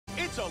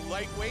It's a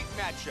lightweight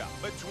matchup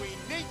between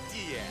Nate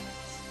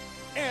Diaz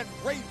and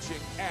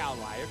raging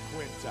ally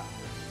Quinta.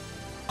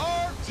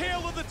 Our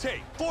tale of the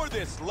tape for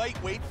this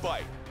lightweight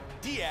fight.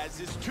 Diaz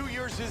is 2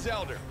 years his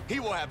elder.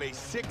 He will have a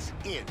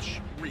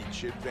 6-inch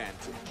reach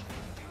advantage.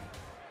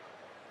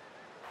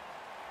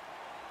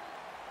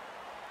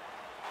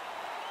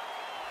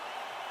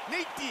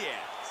 Nate Diaz.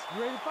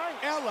 You ready to fight?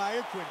 Ally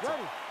Quinta.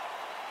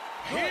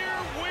 Ready. Here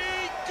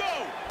we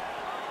go!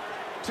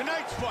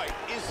 Tonight's fight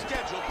is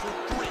scheduled for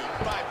 3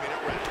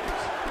 5-minute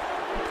rounds.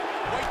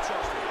 White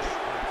trunks for Quinta.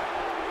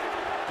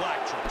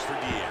 Black trunks for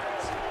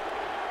Diaz.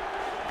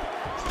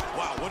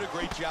 Wow, what a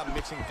great job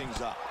mixing things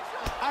up.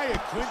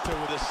 Quinta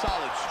with a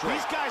solid straight.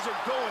 These guys are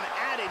going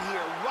at it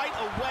here right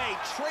away,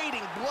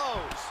 trading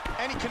blows.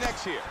 And he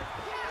connects here.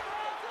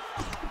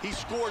 He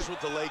scores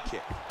with the leg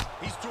kick.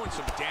 He's doing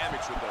some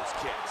damage with those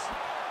kicks.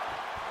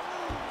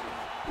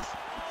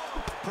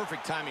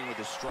 Perfect timing with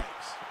his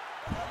strikes.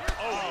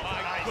 Oh,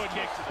 my nice goodness.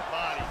 Kick to the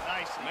body.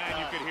 Nice. Man,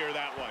 you could hear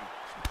that one.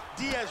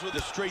 Diaz with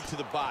a straight to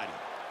the body.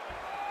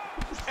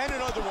 And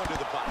another one to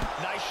the body.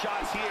 Nice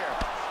shots here.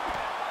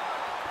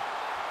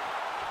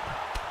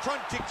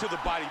 Front kick to the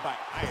body by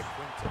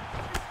Quinta.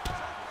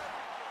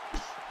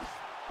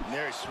 And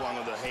there he swung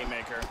with a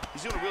haymaker.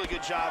 He's doing a really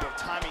good job of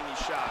timing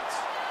these shots.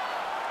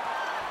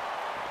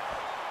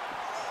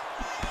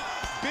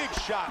 Big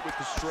shot with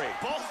the straight.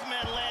 Both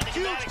men landing.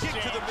 Huge kick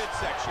to the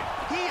midsection.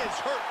 He is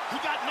hurt. He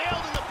got nailed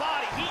in the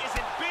body. He is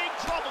in big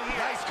trouble here.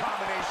 Nice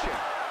combination.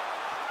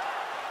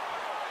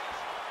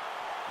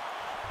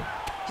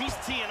 He's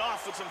teeing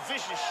off with some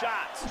vicious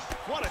shots.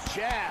 What a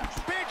jab.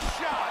 Big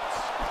shots.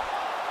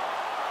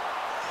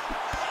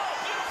 Oh,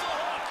 beautiful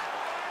hook.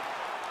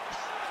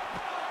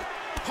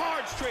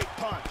 Hard straight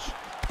punch.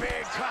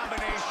 Big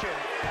combination.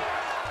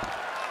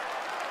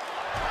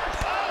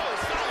 Oh,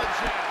 solid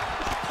jab.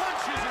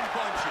 Punches and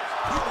bunches.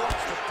 He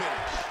wants to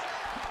finish.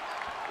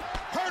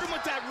 Hurt him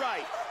with that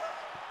right.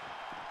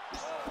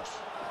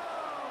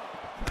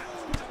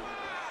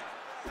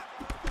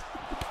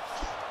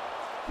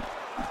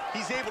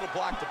 He's able to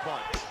block the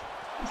punch.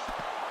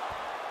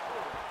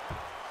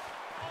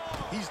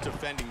 He's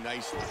defending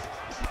nicely.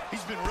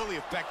 He's been really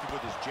effective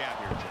with his jab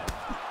here,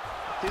 Joe.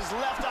 His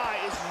left eye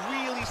is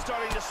really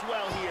starting to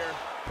swell here.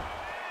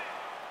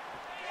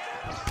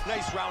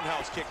 Nice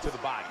roundhouse kick to the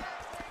body.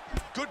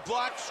 Good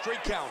block,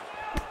 straight counter.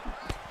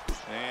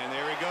 And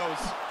there he goes.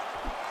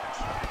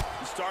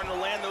 He's starting to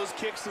land those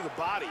kicks to the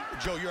body.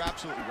 Joe, you're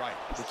absolutely right.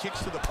 The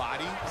kicks to the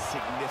body,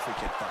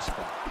 significant thus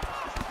far.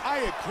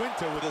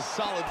 Quinta with a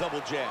solid double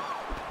jab.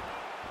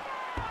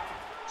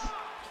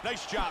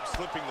 Nice job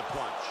slipping the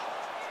punch.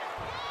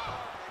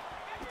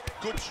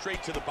 Good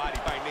straight to the body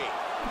by Nate.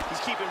 He's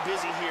keeping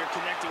busy here,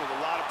 connecting with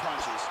a lot of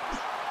punches.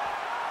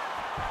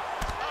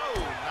 Oh,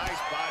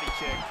 nice body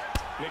kick.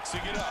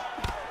 Mixing it up.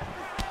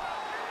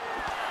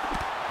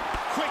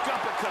 Quick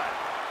uppercut.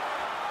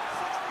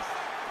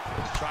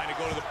 Trying to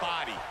go to the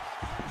body.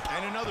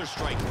 And another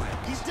strike land.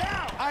 He's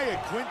down.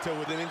 Quinta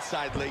with an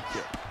inside leg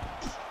kick.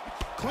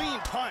 Clean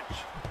punch.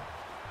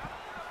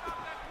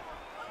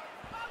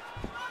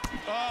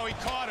 Oh, he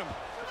caught him.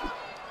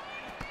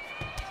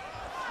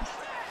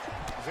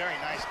 Very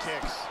nice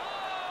kicks.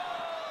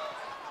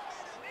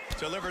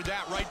 Delivered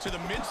that right to the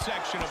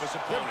midsection of his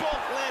They're opponent.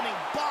 both landing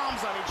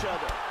bombs on each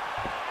other.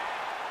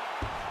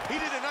 He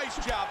did a nice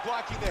job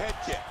blocking the head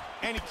kick.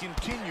 And he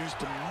continues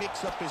to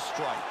mix up his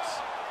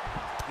strikes.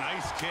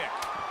 Nice kick.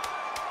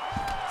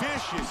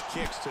 Vicious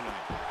kicks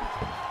tonight.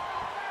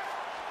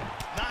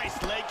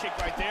 Nice leg kick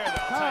right there,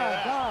 though, I'll tell you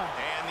that.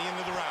 And the end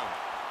of the round.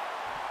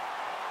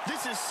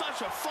 This is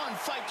such a fun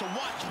fight to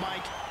watch,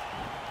 Mike.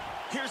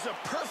 Here's a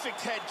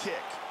perfect head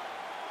kick.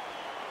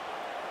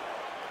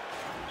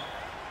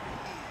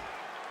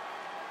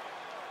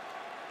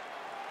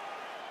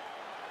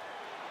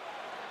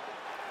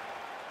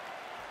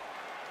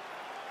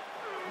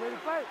 Ready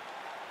to fight?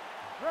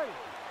 Ready.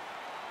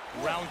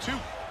 Round 2.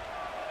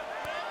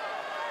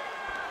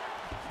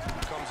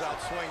 Comes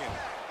out swinging.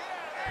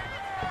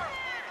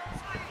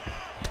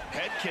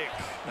 Head kick.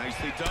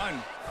 Nicely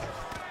done.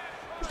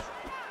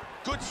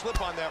 Good slip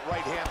on that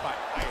right hand by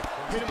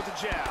Hit him with the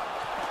jab.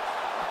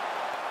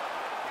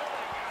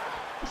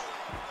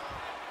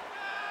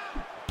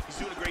 He's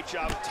doing a great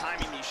job of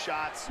timing these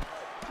shots.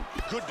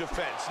 Good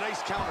defense.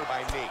 Nice counter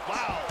by Nate.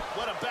 Wow,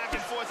 what a back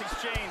and forth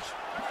exchange.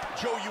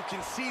 Joe, you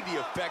can see the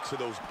effects of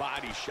those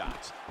body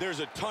shots. There's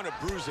a ton of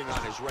bruising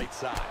on his right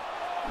side.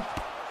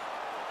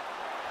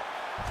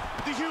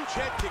 The huge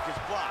head kick is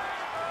blocked.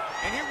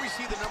 And here we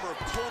see the number of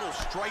total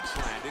strikes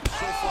landed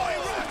so far. He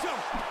rocked him.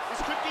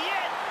 This could be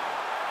it.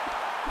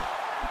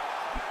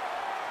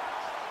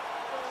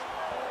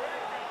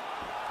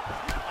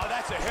 Oh,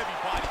 that's a heavy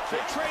body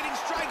kick. They're trading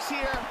strikes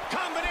here.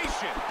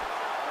 Combination.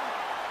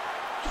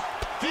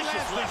 He Vicious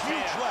lands the left huge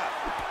hand. left.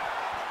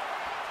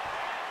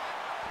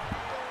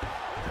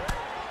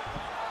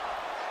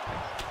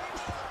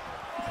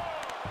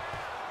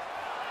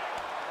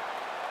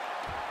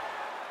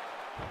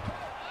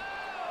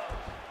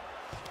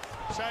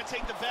 Trying to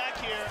take the back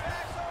here.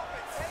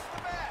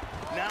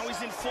 Now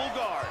he's in full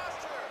guard.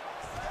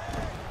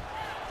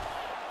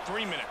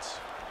 3 minutes.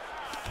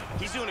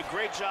 He's doing a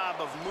great job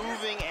of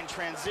moving and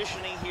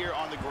transitioning here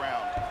on the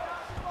ground.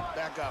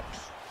 Back up.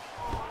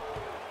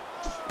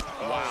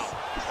 Oh, wow.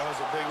 That was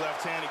a big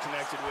left hand he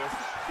connected with.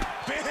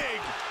 Big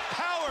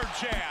power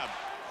jab.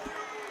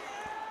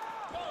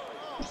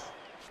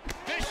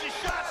 Vicious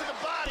shot to the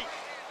body.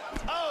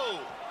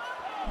 Oh.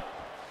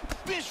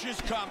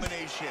 Vicious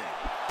combination.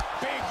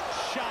 Big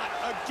shot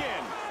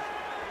again.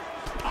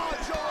 Oh,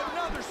 Joe,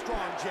 another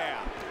strong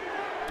jab.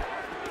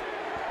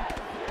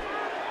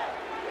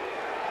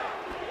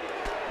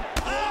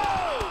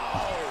 Oh!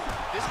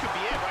 This could be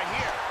it right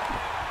here.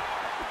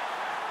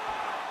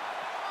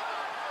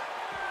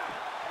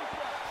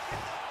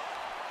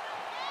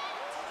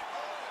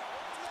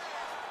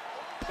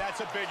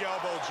 That's a big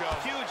elbow, Joe.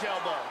 Huge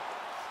elbow.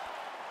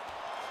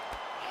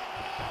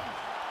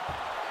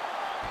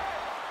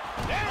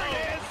 There it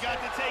is. He got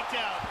the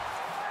takedown.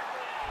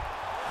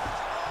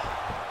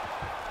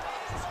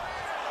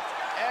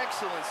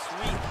 Excellent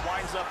sweep.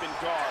 Winds up in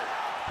guard.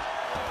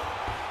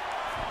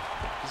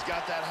 He's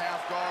got that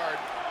half guard.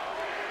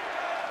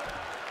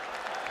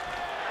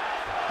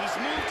 He's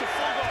moved to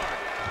full guard.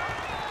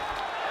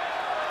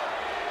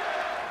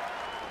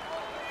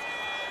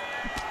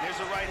 There's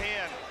a right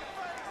hand.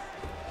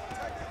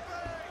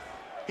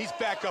 He's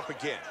back up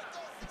again.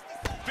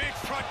 Big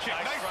front kick,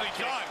 Nice nicely front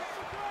kick.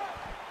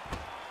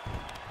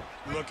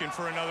 done. Looking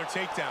for another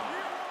takedown.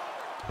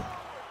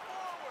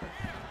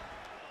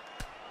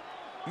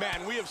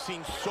 Man, we have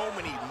seen so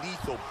many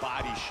lethal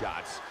body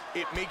shots.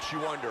 It makes you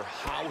wonder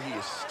how he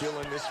is still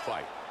in this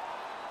fight.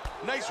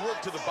 Nice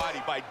work to the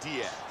body by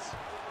Diaz.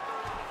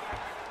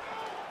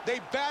 They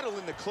battle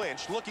in the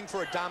clinch, looking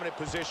for a dominant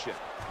position.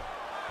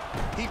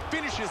 He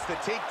finishes the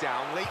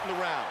takedown late in the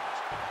round.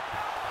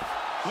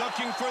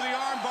 Looking for the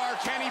armbar.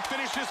 Can he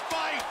finish this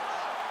fight?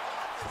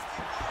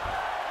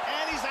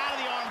 And he's out of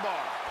the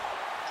armbar.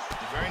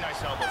 Very nice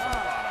elbow from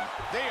the bottom.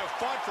 They have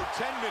fought for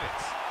 10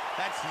 minutes.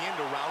 That's the end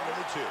of round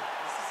number 2.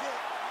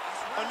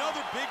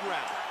 Another big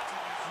round.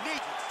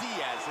 Nate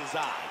Diaz's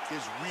eye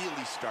is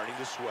really starting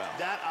to swell.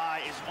 That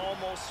eye is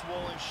almost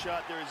swollen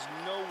shut. There is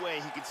no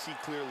way he could see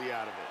clearly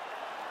out of it.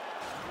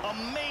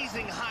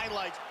 Amazing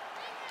highlights.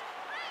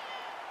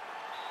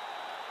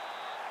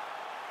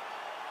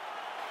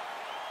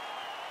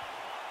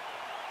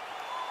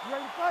 You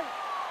ready to fight?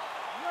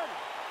 You ready?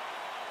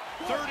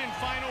 Third and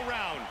final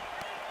round.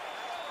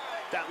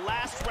 That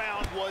last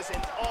round was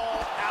an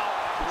all-out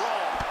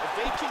brawl. If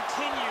they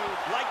continue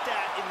like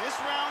that in this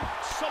round,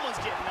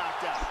 someone's getting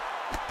knocked out.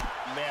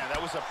 Man,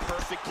 that was a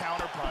perfect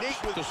counter punch.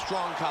 Nate with a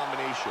strong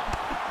combination.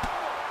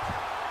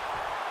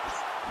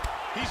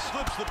 He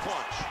slips the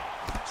punch.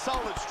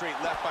 Solid straight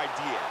left by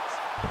Diaz.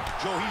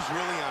 Joe, he's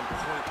really on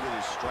point with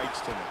his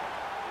strikes tonight.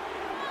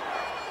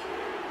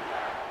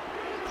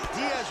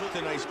 Diaz with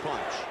a nice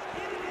punch.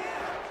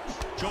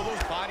 Joe,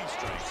 those body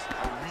strikes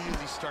are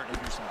really starting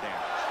to do some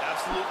damage.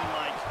 Absolutely,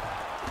 Mike.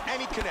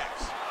 And he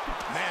connects.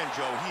 Man,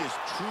 Joe, he is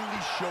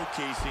truly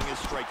showcasing his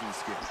striking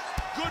skills.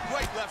 Good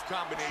right-left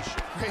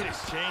combination. Great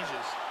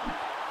exchanges.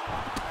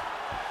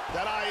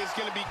 That eye is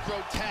going to be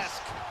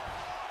grotesque.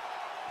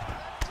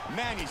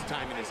 Man, he's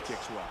timing his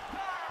kicks well.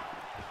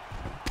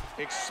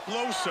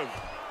 Explosive.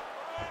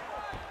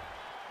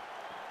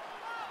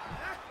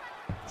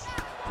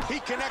 He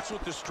connects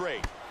with the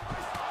straight.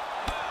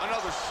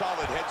 Another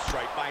solid head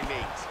strike by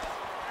Nate.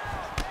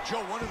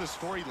 Joe, one of the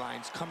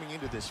storylines coming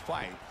into this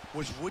fight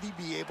was, would he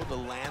be able to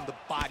land the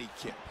body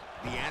kick?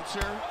 The answer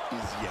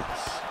is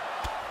yes.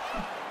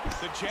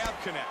 The jab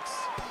connects.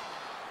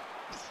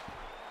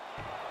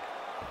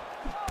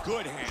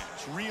 Good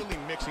hands, really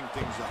mixing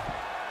things up.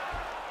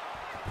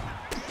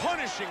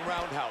 Punishing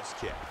roundhouse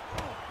kick.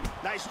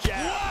 Nice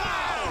jab.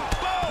 Wow!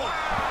 Boom!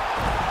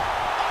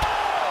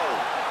 Oh!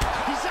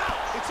 He's out.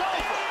 It's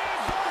over.